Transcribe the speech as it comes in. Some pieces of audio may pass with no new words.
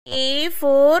A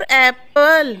for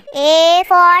apple. A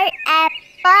for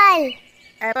apple.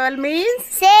 Apple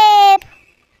means Shape.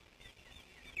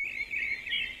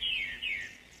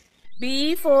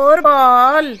 B for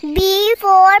ball. B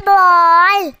for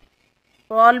ball.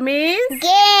 Ball means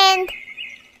Gained.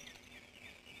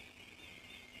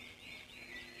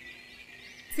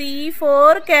 C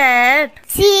for cat.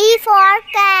 C for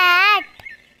cat.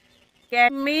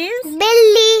 Cat means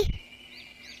Billy.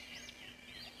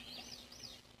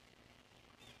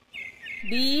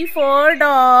 D for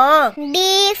dog.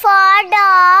 D for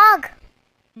dog.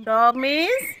 Dog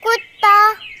means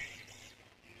Kutta.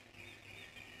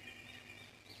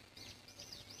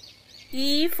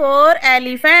 E for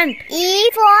elephant.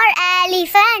 E for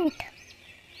elephant.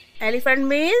 Elephant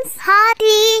means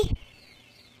Hathi.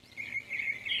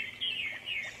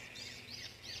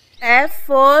 F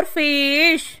for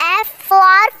fish. F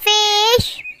for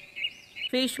fish.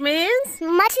 Fish means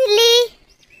Machli.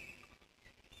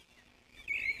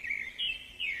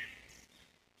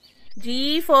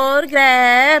 G for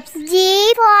grapes.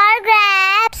 G for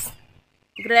grapes.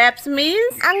 Grapes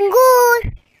means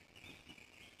Angur.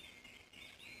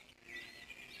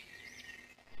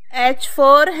 H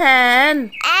for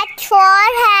hen. H for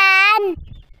hen.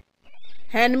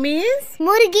 Hen means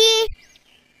Murgi.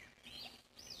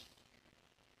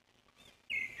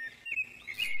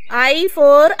 I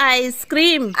for ice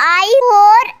cream. I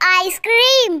for ice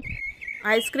cream.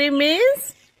 Ice cream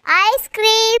means Ice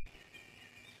cream.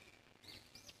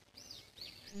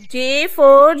 J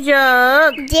for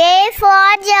jug. J for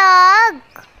jug.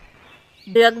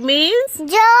 Jug means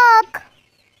Jug.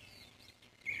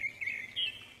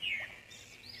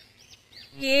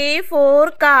 K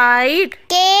for kite.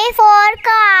 K for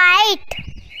kite.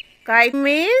 Kite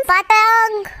means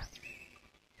Patang.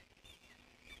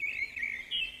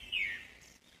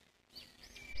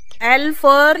 L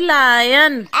for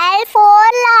lion. L for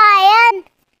lion.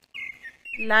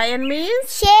 Lion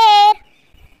means Sher.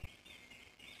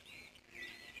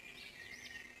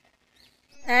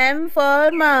 M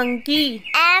for monkey.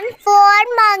 M for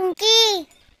monkey.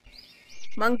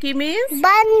 Monkey means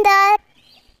Bandar.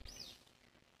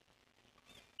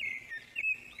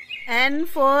 N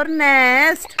for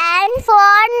nest. N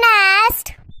for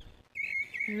nest.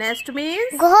 Nest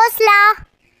means Ghosla.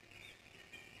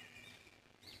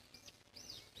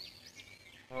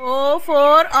 O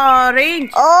for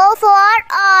orange. O for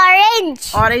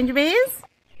orange. Orange means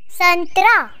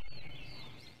Santra.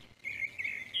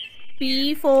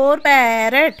 P for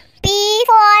parrot. P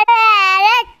for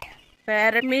parrot.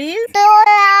 Parrot means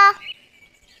Tora.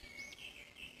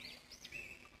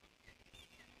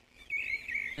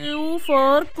 Q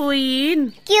for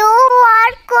queen. Q for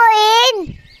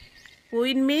queen.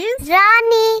 Queen means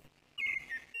Rani.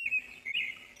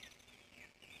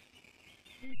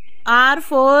 R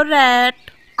for rat.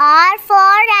 R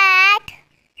for rat.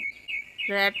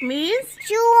 Rat means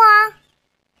Chua.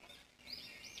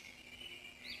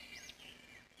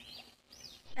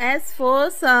 S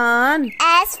for sun.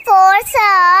 S for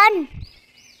sun.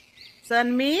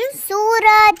 Sun means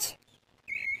Suraj.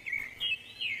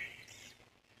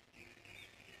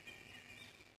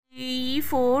 T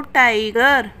for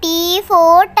tiger. T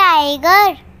for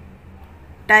tiger.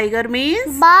 Tiger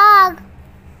means Bag.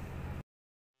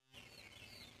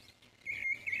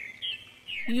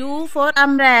 U for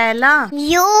umbrella.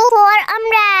 U for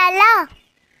umbrella.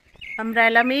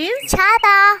 Umbrella means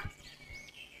Chhata.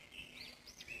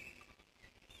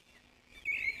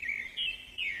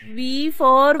 V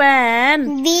for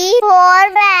van. V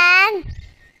for van.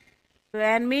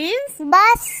 Van means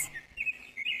Bus.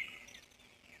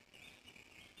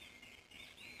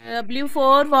 W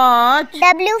for watch.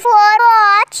 W for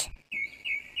watch.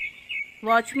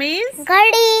 Watch means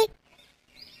Ghadi.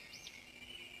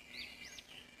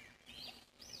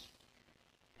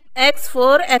 X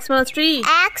for Xmas tree.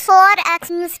 X for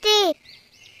Xmas tree.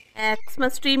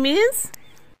 Xmas tree means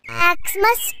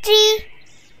Xmas tree.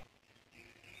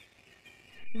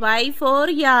 Y for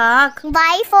yak.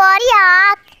 Y for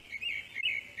yak.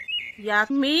 Yak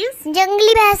means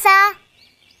जंगली भैंसा.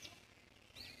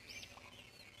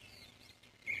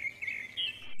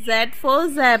 Z for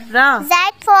zebra. Z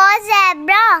for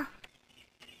zebra.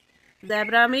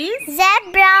 Zebra means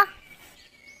Zebra.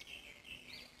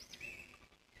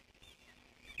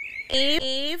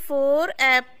 A for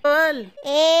apple.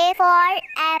 A for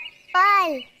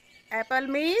apple. Apple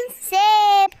means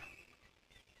Shape.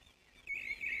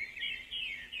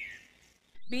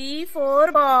 B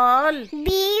for ball.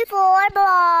 B for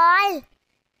ball.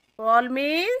 Ball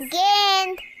means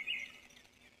Gained.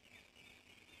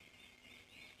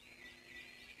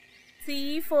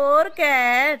 C for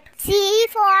cat. C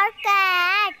for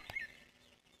cat.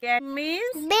 Cat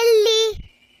means Billy.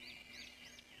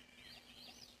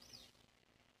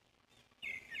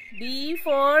 D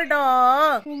for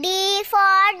dog. D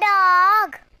for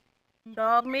dog.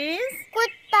 Dog means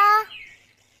Kutta.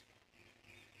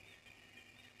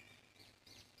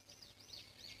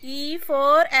 E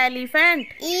for elephant.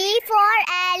 E for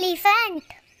elephant.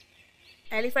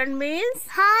 Elephant means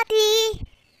Hathi.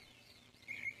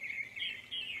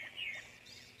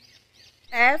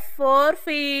 F for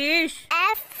fish.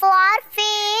 F for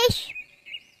fish.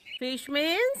 Fish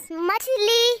means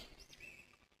Machli.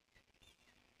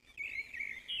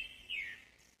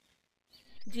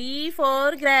 G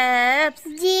for grapes.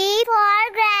 G for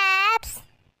grapes.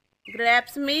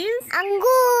 Grapes means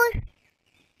Angur.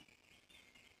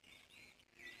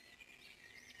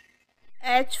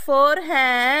 H for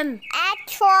hen.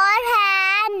 H for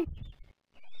hen.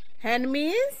 Hen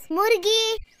means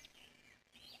Murgi.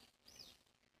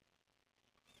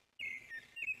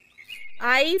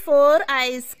 I for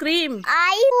ice cream.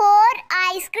 I for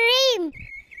ice cream.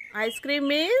 Ice cream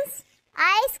means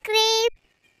Ice cream.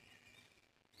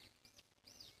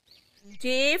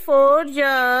 J for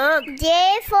jug.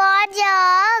 J for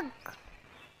jug.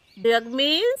 Jug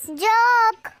means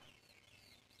Jug.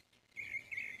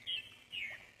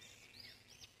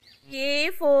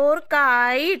 K for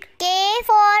kite. K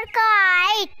for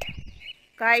kite.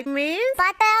 Kite means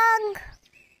Patang.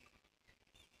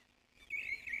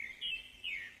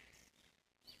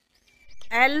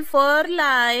 L for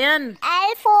lion.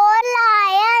 L for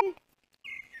lion.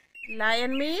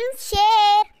 Lion means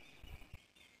Sher.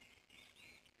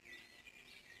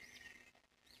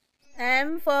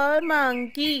 M for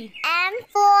monkey. M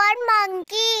for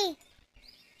monkey.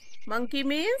 Monkey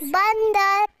means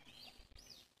Bandar.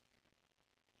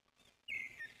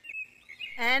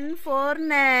 N for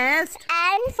nest.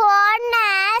 N for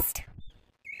nest.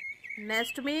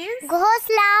 Nest means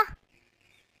Ghosla.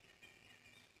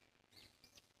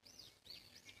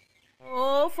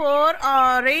 O for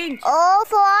orange. O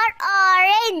for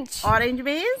orange. Orange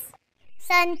means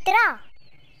Santra.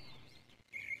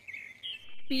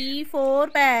 P for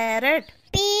parrot.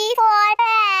 P for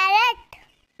parrot.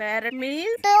 Parrot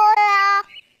means Tora.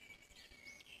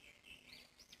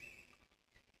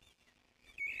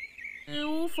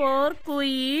 Q for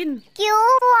queen. Q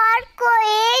for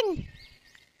queen.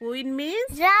 Queen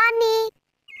means Rani.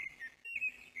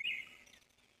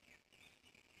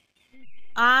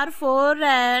 R for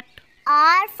rat.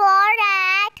 R for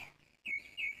rat.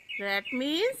 Rat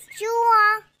means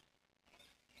Chua.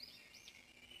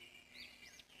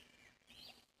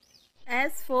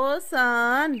 S for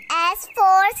sun. S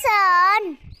for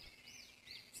sun.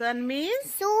 Sun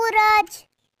means Suraj.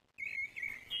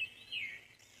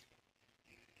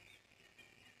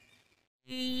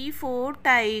 T for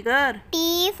tiger.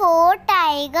 T for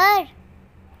tiger.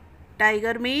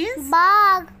 Tiger means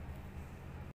Bag.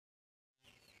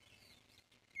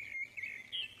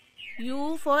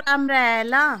 U for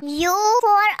umbrella. U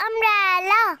for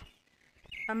umbrella.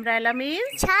 Umbrella means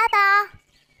Chata.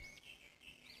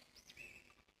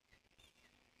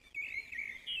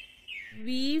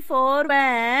 V for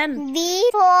van. V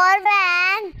for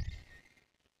van.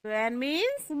 Van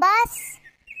means Bus.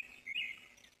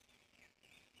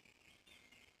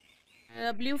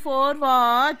 W for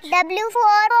watch. W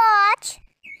for watch.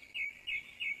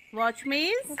 Watch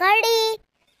means Ghadi.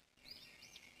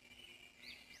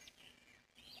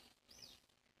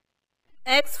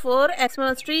 X for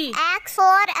Xmas tree. X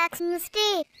for Xmas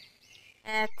tree.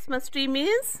 Xmas tree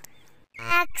means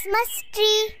Xmas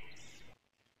tree.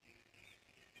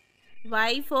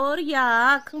 Y for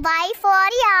yak. Y for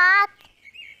yak.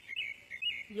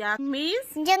 Yak means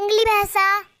जंगली भैंसा.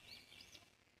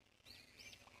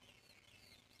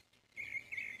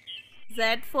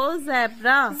 Z for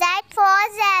zebra. Z for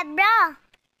zebra.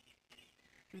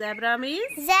 Zebra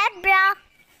means Zebra.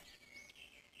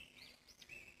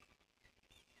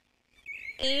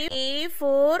 A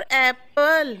for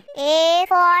apple. A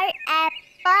for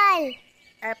apple.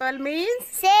 Apple means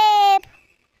Seb.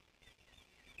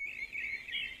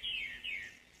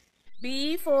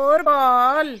 B for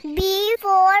ball. B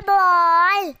for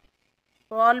ball.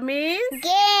 Ball means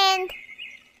Gend.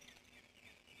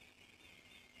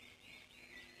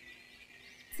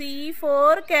 C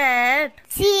for cat.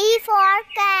 C for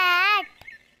cat.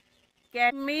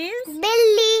 Cat means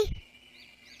Billy.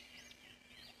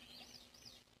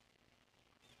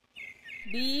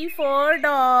 D for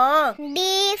dog.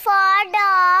 D for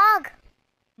dog.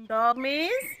 Dog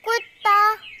means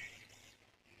Kutta.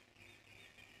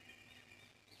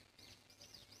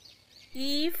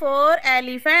 E for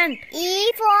elephant.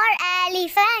 E for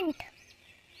elephant.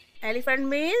 Elephant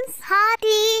means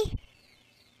Hathi.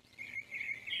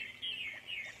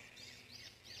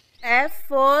 F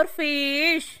for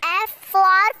fish. F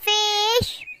for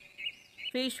fish.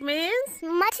 Fish means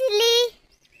Machli.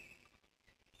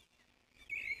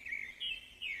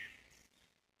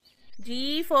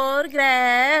 G for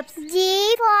grapes.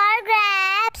 G for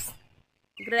grapes.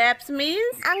 Grapes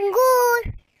means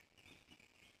Angur.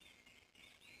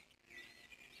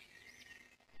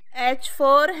 H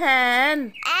for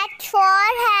hen. H for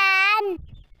hen.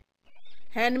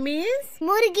 Hen means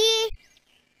Murgi.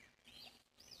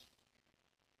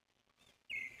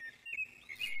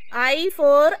 I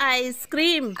for ice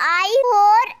cream. I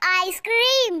for ice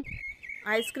cream.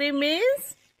 Ice cream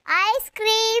means Ice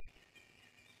cream.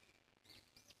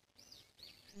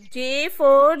 J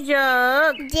for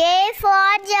jug. J for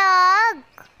jug.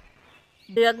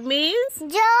 Jug means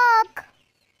Jug.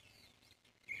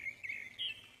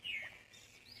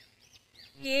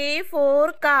 K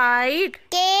for kite.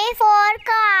 K for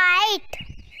kite.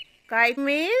 Kite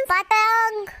means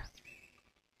Patang.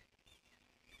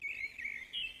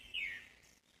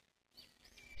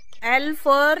 L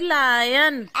for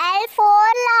lion. L for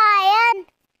lion.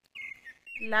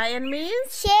 Lion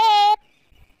means Sheep.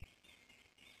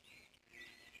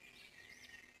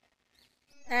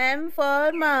 M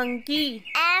for monkey.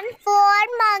 M for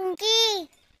monkey.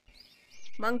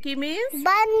 Monkey means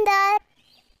Bandar.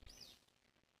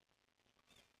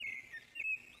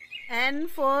 N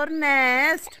for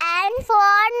nest. N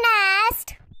for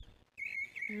nest.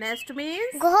 Nest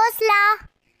means Ghosla.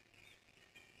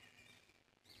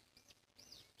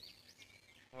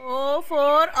 O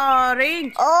for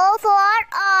orange. O for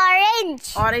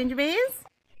orange. Orange means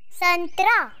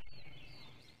Santra.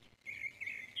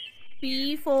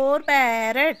 P for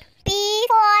parrot. P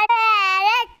for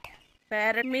parrot.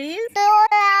 Parrot means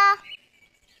Tola.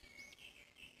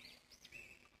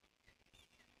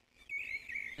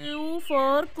 Q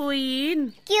for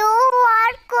queen. Q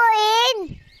for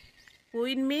queen.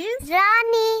 Queen means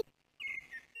Rani.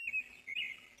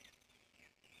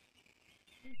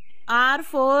 R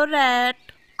for rat.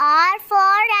 R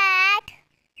for rat.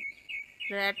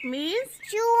 Rat means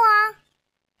Chua.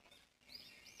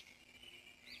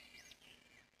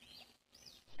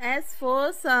 S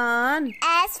for sun.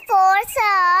 S for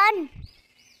sun.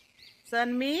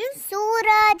 Sun means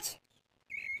Suraj.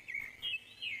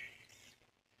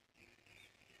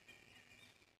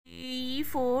 T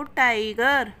for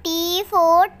tiger. T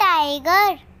for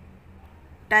tiger.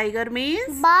 Tiger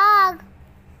means Bag.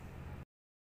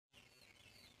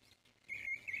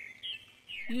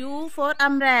 U for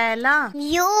umbrella.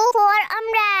 U for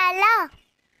umbrella.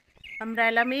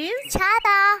 Umbrella means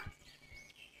Chata.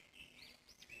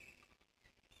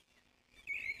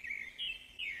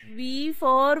 V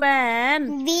for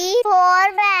van. V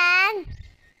for van.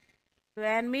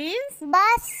 Van means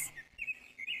Bus.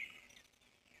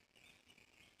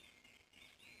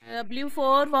 W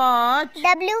for watch.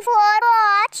 W for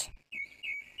watch.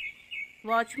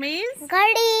 Watch means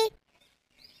Ghadi.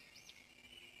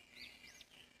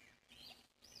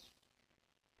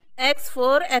 X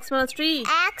for Xmas tree.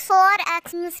 X for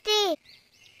Xmas tree.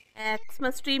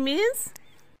 Xmas tree means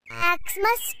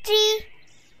Xmas tree.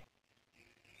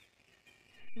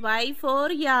 Y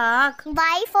for yak.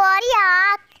 Y for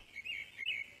yak.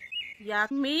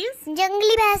 Yak means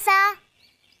जंगली भैंसा.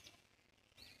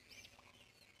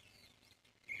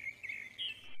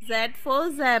 Z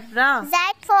for zebra. Z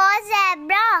for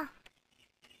zebra.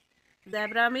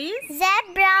 Zebra means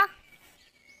Zebra.